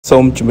សូ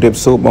មជម្រាប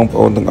សួរបងប្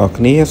អូនទាំងអស់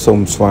គ្នាសូម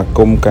ស្វាគ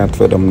មន៍ការធ្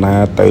វើដំណើ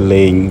រទៅ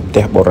លេងផ្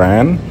ទះបុរា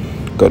ណ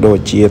ក៏ដូច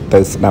ជាទៅ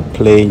ស្ដាប់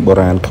ភ្លេងបុ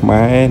រាណខ្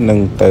មែរនិង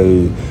ទៅ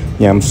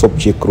ញ៉ាំស៊ុប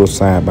ជាគ្រួ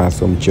សារបាទ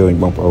សូមអញ្ជើញ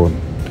បងប្អូន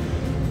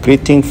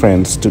Greeting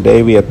friends, today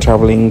we are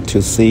traveling to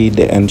see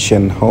the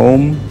ancient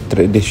home,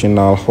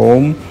 traditional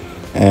home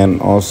and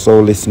also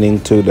listening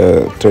to the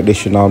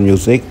traditional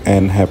music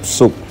and have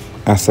soup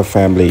as a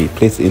family.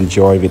 Please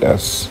enjoy with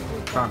us.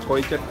 កុ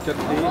យចិត្ត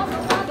ទី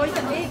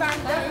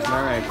ហ្នឹ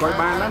ងហើយកុយ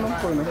បានណានោះ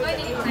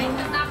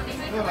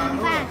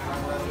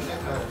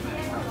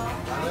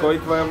កុយ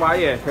ធ្វើវាយ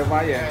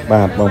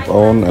បាទបងប្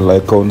អូនឥឡូ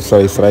វកូន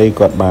ស្រី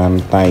គាត់បាន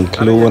តែង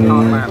ខ្លួន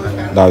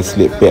ដោយស្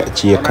លៀកពាក់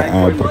ជាខោ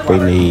អាវប្រពៃ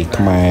ណី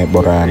ខ្មែរ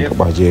បុរាណរ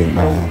បស់យើង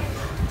បាទ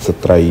ស្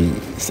ត្រី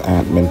ស្អា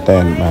តមែនតើ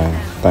បាទ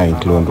តែង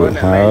ខ្លួនរួច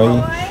ហើយ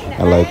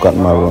ឥឡូវគាត់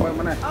មក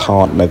ថ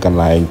តនៅកន្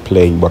លែងភ្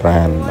លេងបុ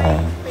រាណបា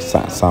ទ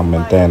ស័ក្តិសមមែ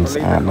នតើ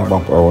ស្អាតណាស់ប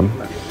ងប្អូន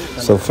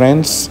So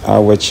friends,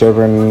 our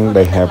children,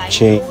 they have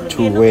changed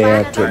to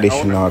wear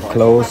traditional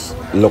clothes,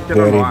 look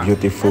very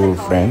beautiful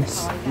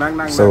friends.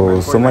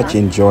 So much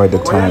enjoy the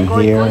time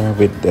here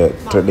with the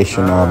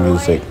traditional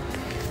music.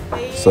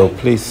 So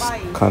please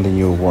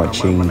continue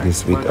watching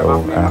this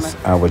video as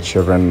our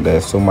children, they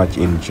so much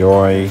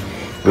enjoy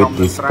with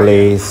this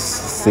place,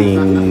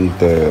 seeing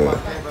the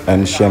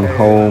ancient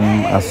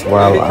home as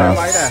well as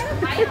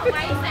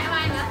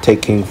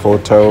taking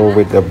photo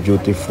with a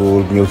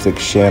beautiful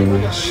musician.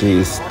 She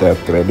is the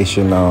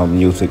traditional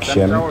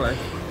musician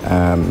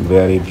and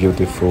very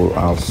beautiful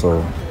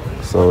also.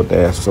 So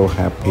they are so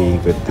happy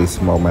with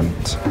this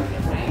moment.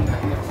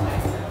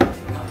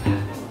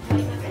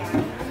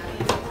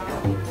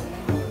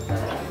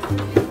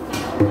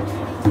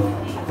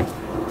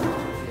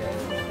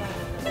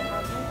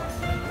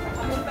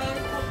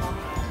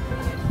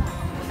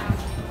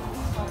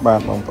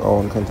 Bạnបងប្អូ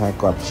នឃើញថា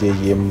គាត់ព្យា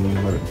យាម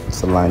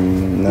ស្រឡាញ់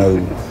នៅ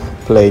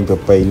ភ្លេងប្រ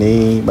ពៃណី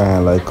បាទឥ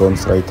ឡូវកូន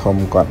ស្រីធំ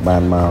គាត់បា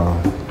នមក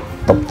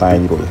តុបតែង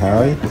រួចហើ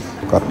យ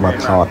គាត់មក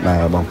ថតដែ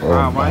របងប្អូ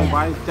នបា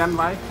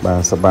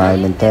ទសប្បាយ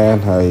មែនតើ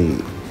ហើយ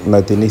នៅ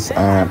ទីនេះស្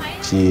អាត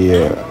ជា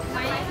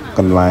ក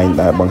ន្លែង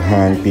ដែលបង្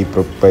ហាញពីប្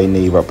រពៃ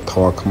ណីវប្បធ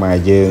ម៌ខ្មែរ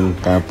យើង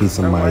កាលពីស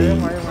ម័យ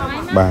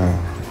បាទ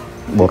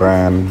បុ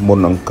រាណមុន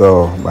អង្គរ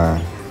បាទ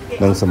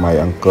និងសម័យ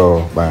អង្គរ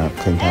បាទ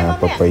ឃើញថា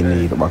ប្រពៃណី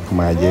របស់ខ្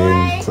មែរយើង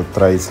ស្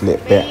ត្រីស្លៀក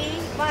ពាក់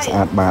ស្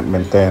អាតបាតមែ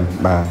នតើ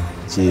បាទ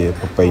ជា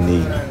ប្រពៃ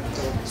ណី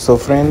So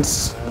friends,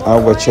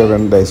 our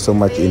children they so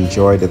much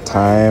enjoy the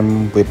time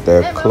with the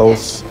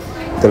clothes,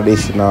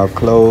 traditional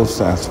clothes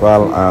as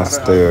well as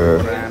the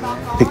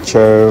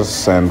pictures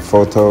and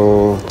photo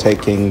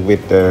taking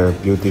with the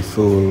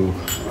beautiful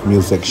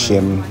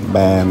musician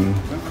band,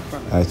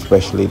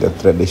 especially the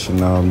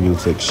traditional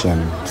musician.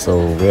 So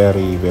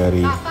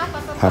very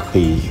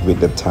happy with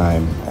the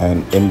time, and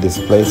in this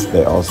place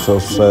they also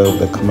serve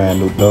the Khmer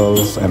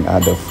noodles and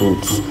other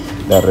foods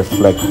that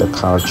reflect the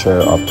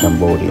culture of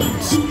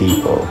Cambodians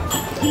people.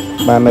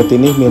 បាទនៅទី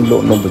នេះមានល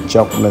ក់នំបញ្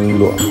ចុកនិង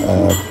លក់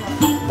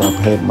ប្រ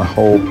ភេទម្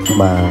ហូប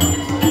បាទ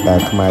ដែល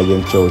ខ្មែរយើ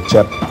ងចូល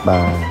ចិត្ត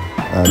បា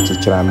ទជា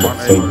ច្រើនមុខ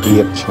ផ្សេងទៀ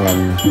តឆ្ងា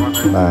ញ់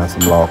បាទស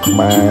ម្លខ្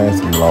មែរ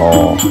សម្ល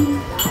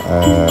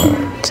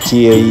ខ្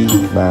ជាយ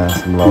បាទ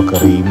សម្លកា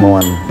រីមា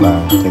ន់បា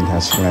ទឃើញថា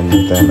ឆ្ងាញ់មែ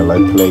នតើឥឡូ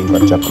វភ្លេងគា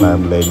ត់ចាប់ផ្ដើម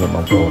លេងប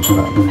ងប្អូន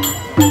បាទ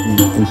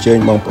អញ្ជើញ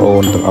បងប្អូ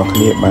នទាំងអស់គ្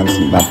នាបាន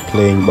ស្ដាប់ភ្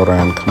លេងបុ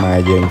រាណខ្មែរ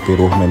យើងពី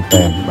រោះមែន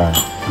តើបាទ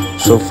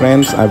So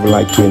friends, I would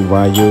like to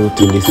invite you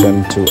to listen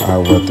to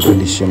our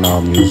traditional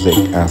music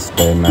as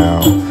they now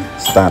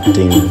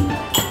starting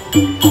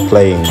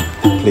playing.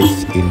 Please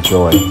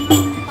enjoy.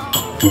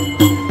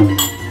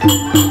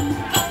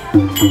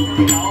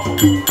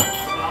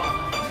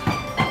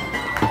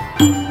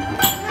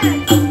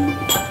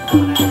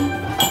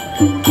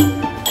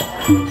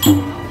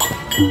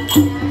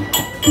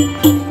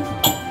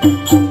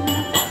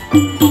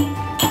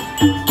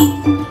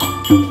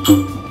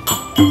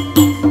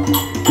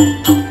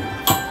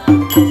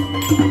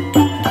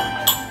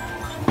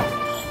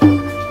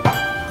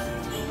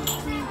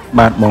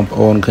បាទបងប្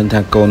អូនឃើញ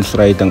ថាកូនស្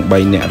រីទាំង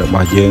3នាក់រប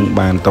ស់យើង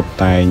បានតុប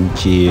តែង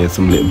ជាស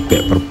ម្លៀកបំពា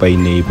ក់ប្រពៃ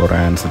ណីបុ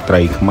រាណស្ត្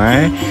រីខ្មែរ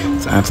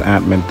ស្អា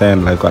តមែនតើឥ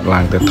ឡូវគាត់ឡើ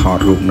ងទៅថត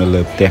រូបនៅ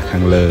លើផ្ទះខា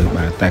ងលើ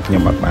បាទតែខ្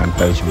ញុំអត់បាន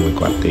ទៅជាមួយ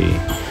គាត់ទេ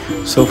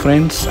So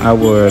friends,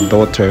 our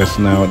daughters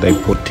now they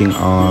putting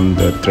on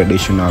the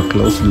traditional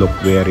clothes, look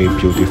very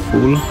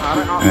beautiful,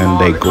 and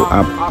they go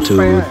up to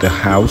the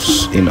house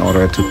in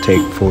order to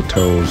take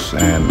photos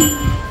and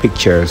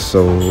pictures.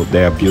 So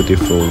they are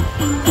beautiful.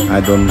 I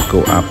don't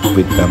go up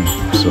with them,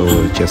 so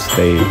just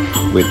stay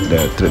with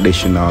the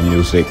traditional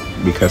music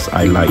because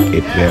I like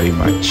it very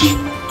much.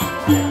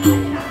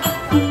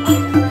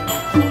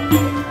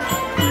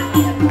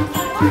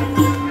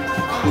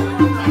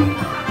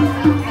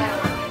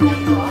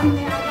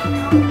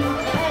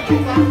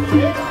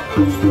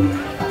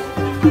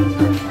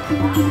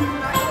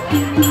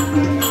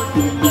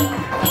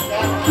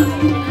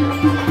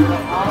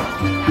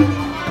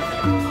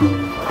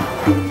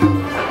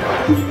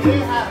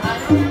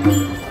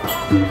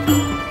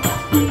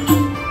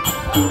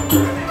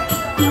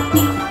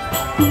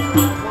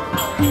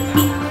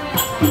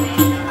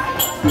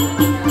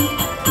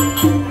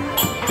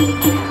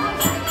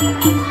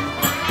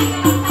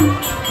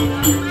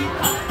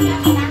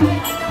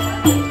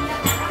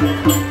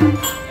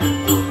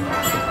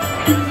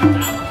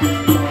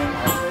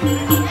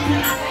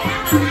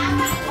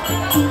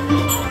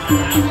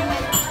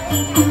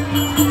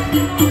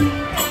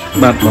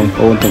 បាទបងប្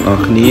អូនទាំងអ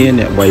ស់គ្នា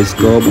អ្នកវាយស្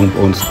គរបងប្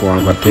អូនស្គា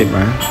ល់គាត់ទេ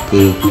បាទ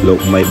គឺលោក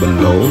មីបន្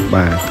លូ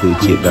បាទគឺ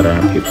ជាតារា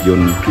ភាពយ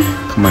ន្ត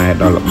ខ្មែរ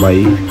ដ៏ល្បី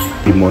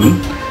ពីមុន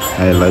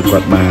ហើយឥឡូវគា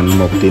ត់បាន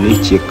មកទីនេះ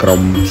ជាក្រុ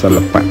មសិ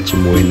ល្បៈជា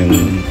មួយនឹង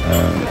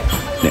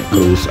អ្នកគ្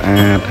រូស្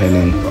អាតហើយ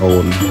នឹងប្អូ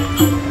ន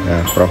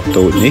ប្រុស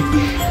តូចនេះ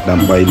ដើ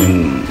ម្បីនឹង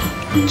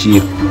ជា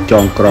ច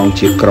ងក្រង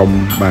ជាក្រុម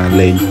បាទ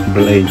លេងប្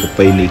រ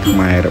ពៃណីខ្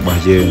មែររប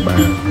ស់យើងបា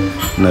ទ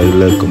នៅ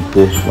លើកម្ព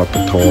ស់វប្ប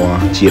ធម៌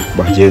ជាតិរប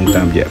ស់យើង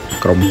តាមរយៈ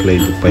ក្រុមភ្លេង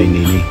ប្រពៃ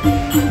ណីនេះ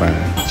បាទ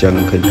អញ្ចឹង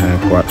ឃើញថា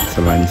គាត់ស្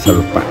រឡាញ់សិ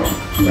ល្បៈ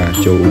បាទ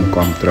ចូលរួមគ្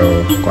រប់គ្រង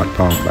គាត់ផ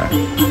ងបាទ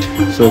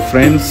So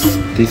friends,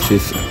 this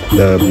is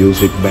the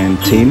music band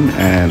team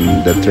and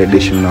the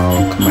traditional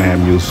Khmer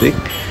music,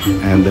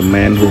 and the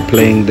man who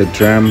playing the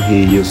drum, he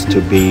used to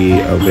be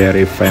a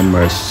very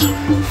famous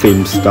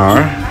film star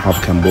of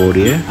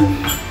Cambodia,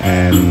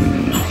 and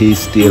he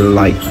still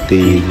like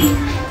the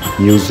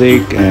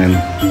music and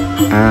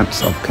arts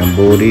of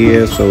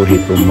Cambodia, so he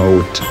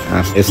promote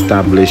and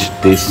establish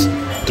this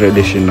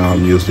traditional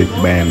music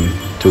band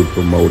to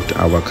promote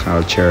our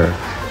culture,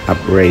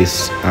 upraise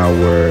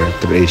our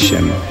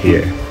tradition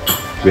here.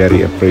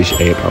 Very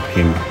appreciate of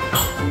him.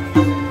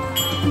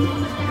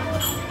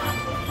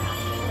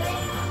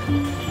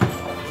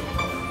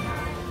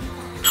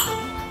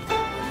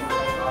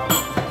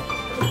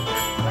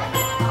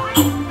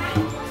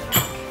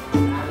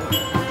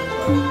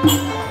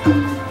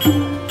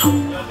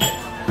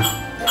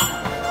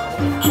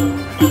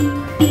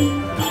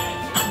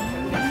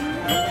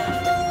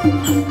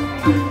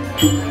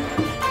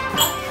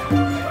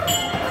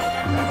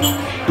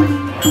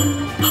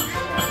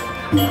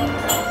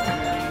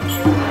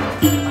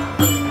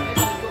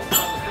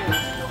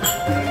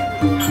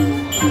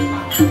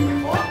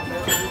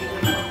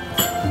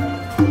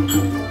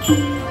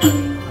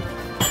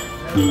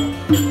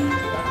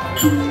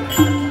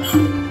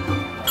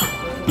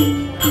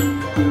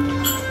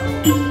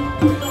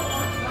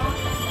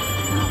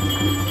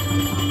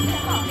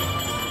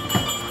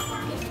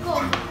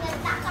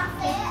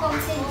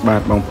 បា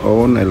ទបងប្អូ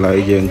នឥឡូវ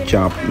យើងច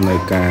ប់នៅ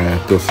ការ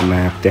ទស្ស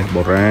នាផ្ទះ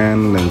បុរាណ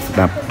និងស្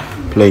ដាប់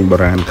ភ្លេងបុ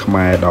រាណខ្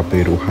មែរដល់ពេ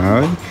លរួចហើ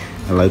យ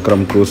ឥឡូវក្រុ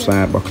មគ្រួសា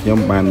ររបស់ខ្ញុំ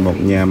បានមក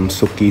ញ៉ាំ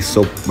Suki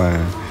Soup បា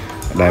ទ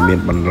ដែលមាន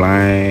បន្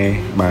លែ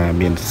បាទ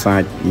មានសា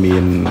ច់មា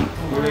ន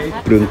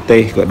គ្រឿងទេ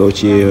សក៏ដូច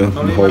ជា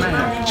ម្ហូប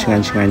ឆ្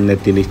ងាញ់នៅ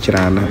ទីនេះច្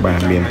រើនណាស់បា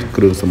ទមាន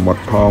គ្រឿងសមុទ្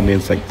រផងមាន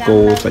សាច់គោ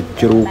សាច់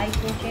ជ្រូក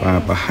បាទ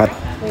ប្រហិត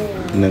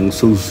និង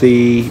ស៊ូស៊ី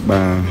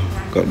បាទ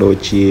ក៏ដូច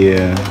ជា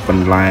ប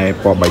ន្លែ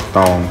ពណ៌បៃ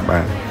តង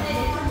បាទ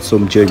សូ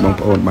មអញ្ជើញបង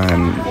ប្អូនបាន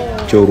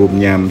ចូលរួម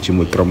ញ៉ាំជា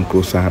មួយក្រុមគ្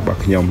រួសាររបស់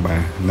ខ្ញុំបា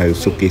ទនៅ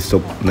Suki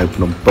Soup នៅ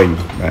ភ្នំពេញ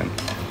បាទ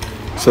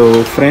So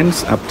friends,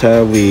 after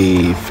we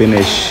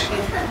finish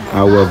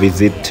our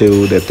visit to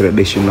the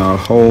traditional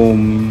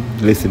home,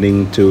 listening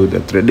to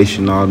the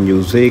traditional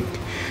music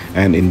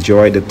and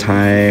enjoy the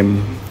time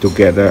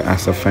together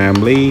as a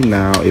family,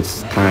 now it's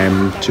time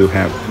to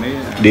have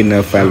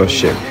dinner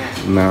fellowship.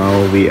 Now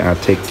we are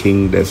taking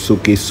the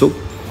Suki Soup,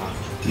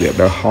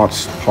 the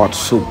hot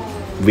soup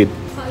with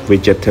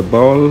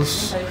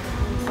vegetables,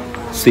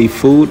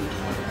 seafood,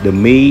 the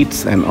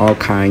meats and all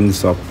kinds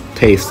of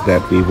taste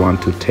that we want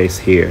to taste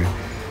here.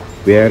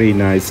 Very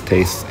nice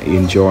taste.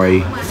 Enjoy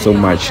so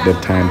much the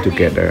time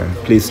together.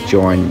 Please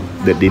join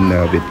the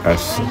dinner with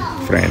us,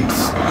 friends.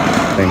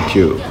 Thank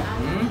you.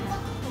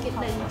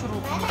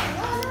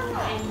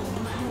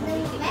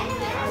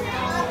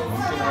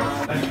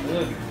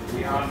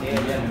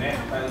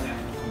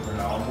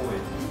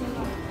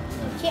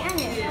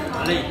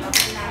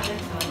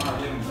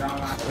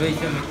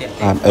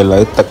 Bạn ឥឡូ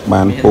វទឹក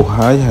បានពុះ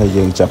ហើយ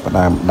យើងចាប់ផ្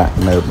ដើមដាក់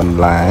នៅបន្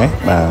លែ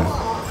បាទ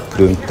គ្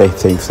រឿងទេស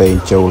ផ្សេង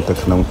ចូលទៅ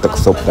ក្នុងទឹក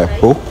ស៊ុបដែល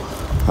ពុះ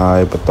ហើ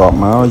យបន្ទាប់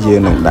មកយើ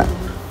ងនឹងដាក់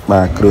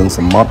បាទគ្រឿងស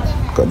មុទ្រ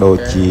ក៏ដូច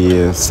ជា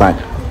សា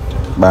ច់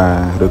បា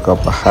ទឬក៏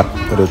ប្រហិត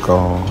ឬក៏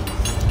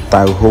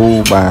តៅហ៊ូ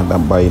បាទដើ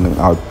ម្បីនឹង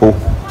ឲ្យពុះ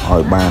ឲ្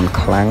យបាន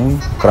ខ្លាំង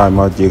ក្រោយ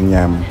មកយើង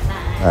ញ៉ាំ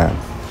បាទ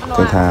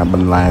គឺថាប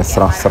ន្លែស្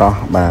រស់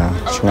បាទ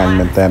ឆ្ងាញ់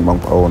មែនតើបង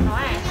ប្អូន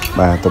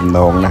បាទទំន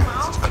ងណាស់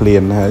ឃ្លា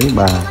នហើយ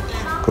បាទ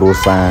គ្រួ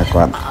សារ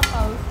គាត់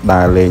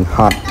ដើរលេងហ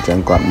ត់អញ្ចឹង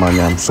គាត់មក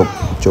ញ៉ាំស៊ុប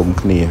ជុំ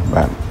គ្នា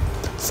បាទ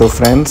So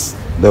friends,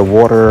 the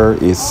water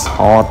is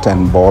hot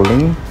and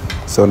boiling.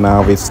 So now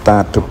we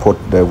start to put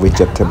the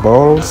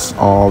vegetables,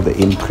 all the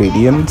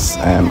ingredients,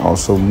 and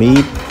also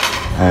meat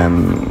and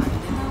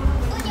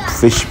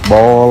fish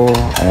ball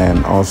and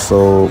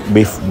also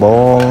beef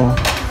ball,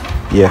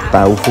 yeah,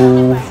 tofu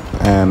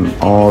and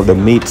all the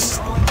meats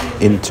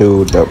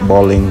into the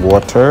boiling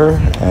water,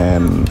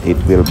 and it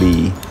will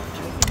be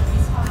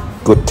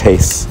good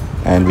taste,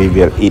 and we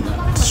will eat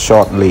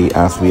shortly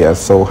as we are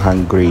so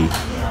hungry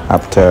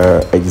after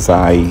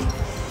exciting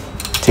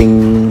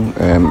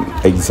and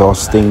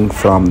exhausting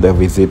from the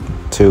visit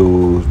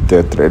to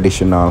the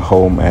traditional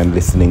home and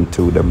listening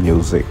to the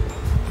music.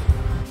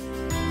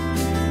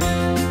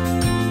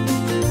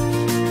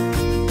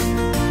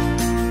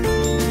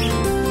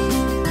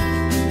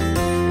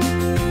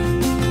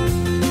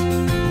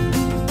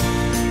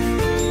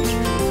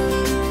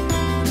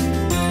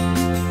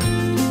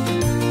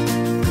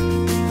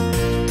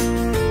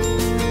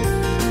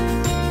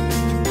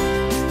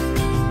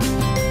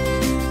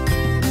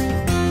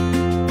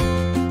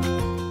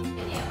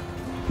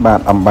 បាទ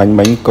អំបញ្ញ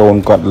មិញកូន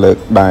គាត់លើក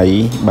ដៃ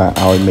បាទ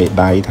ឲ្យមេ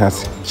ដៃថា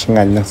ឆ្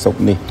ងាញ់ណាស់ស៊ុប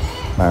នេះ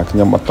បាទខ្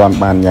ញុំអត់ទាន់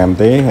បានញ៉ាំ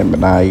ទេហើយ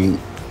ម្ដាយ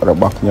រ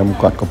បស់ខ្ញុំ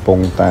គាត់កំពុង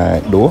តែ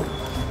ដួស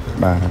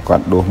បាទគា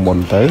ត់ដួសមុន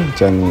ទៅអញ្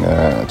ចឹង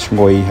ឈ្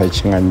ងុយហើយ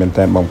ឆ្ងាញ់មែន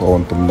តើបងប្អូ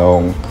នទំន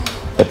ង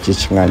ពិតជា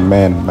ឆ្ងាញ់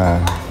មែនបាទ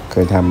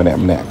ឃើញថាម្នា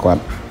ក់គា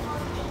ត់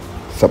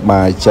សប្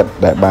បាយចិត្ត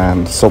ដែលបាន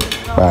ស៊ុប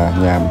បាទ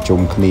ញ៉ាំជុំ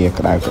គ្នា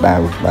ក្តៅបា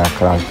ទ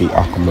ក្រោយពីអ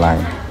ស់កម្លាំ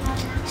ង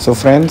So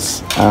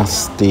friends,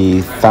 as the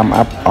thumb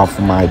up of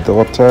my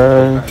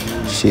daughter,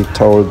 she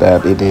told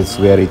that it is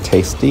very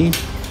tasty.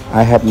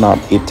 I have not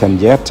eaten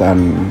yet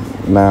and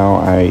now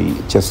I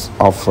just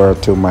offer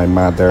to my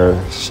mother.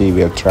 She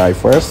will try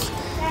first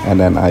and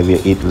then I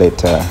will eat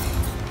later.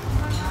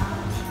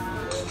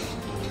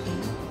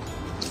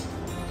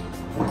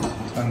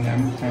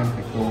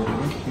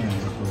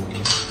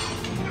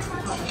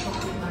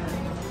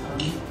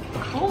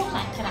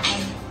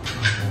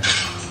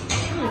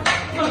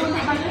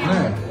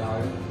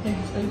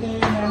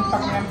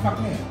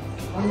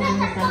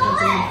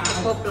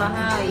 Cục là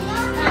hơi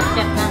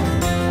chặt nè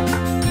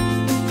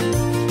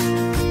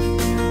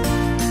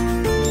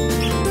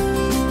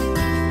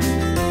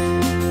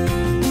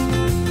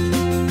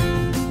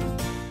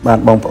បាទ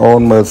បងប្អូន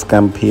មើលសក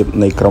ម្មភាព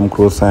នៃក្រុមគ្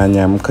រួសារ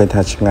ញ៉ាំឃើញ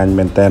ថាឆ្ងាញ់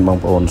មែនតើបង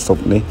ប្អូនស៊ុប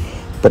នេះ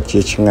ពិតជា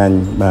ឆ្ងាញ់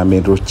បាទមា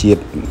នរសជា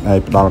តិហើយ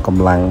ផ្ដល់ក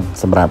ម្លាំង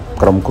សម្រាប់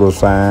ក្រុមគ្រួ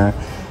សារ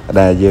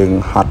ដែលយើង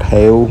ហត់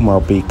ហេវមក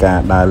ពីការ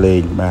ដើរលេ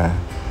ងបាទ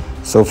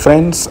So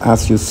friends,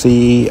 as you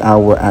see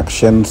our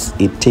actions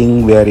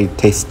eating very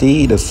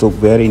tasty, the soup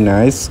very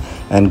nice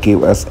and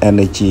give us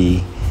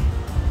energy.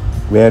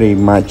 Very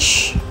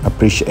much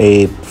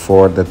appreciate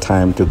for the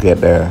time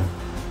together.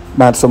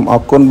 បាទសូមអ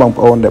រគុណបង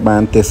ប្អូនដែលបា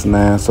នទស្ស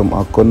នាសូមអ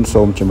រគុណ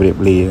សូមជម្រាប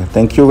លា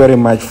Thank you very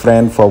much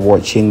friend for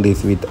watching this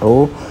video.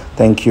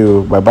 Thank you.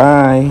 Bye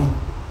bye.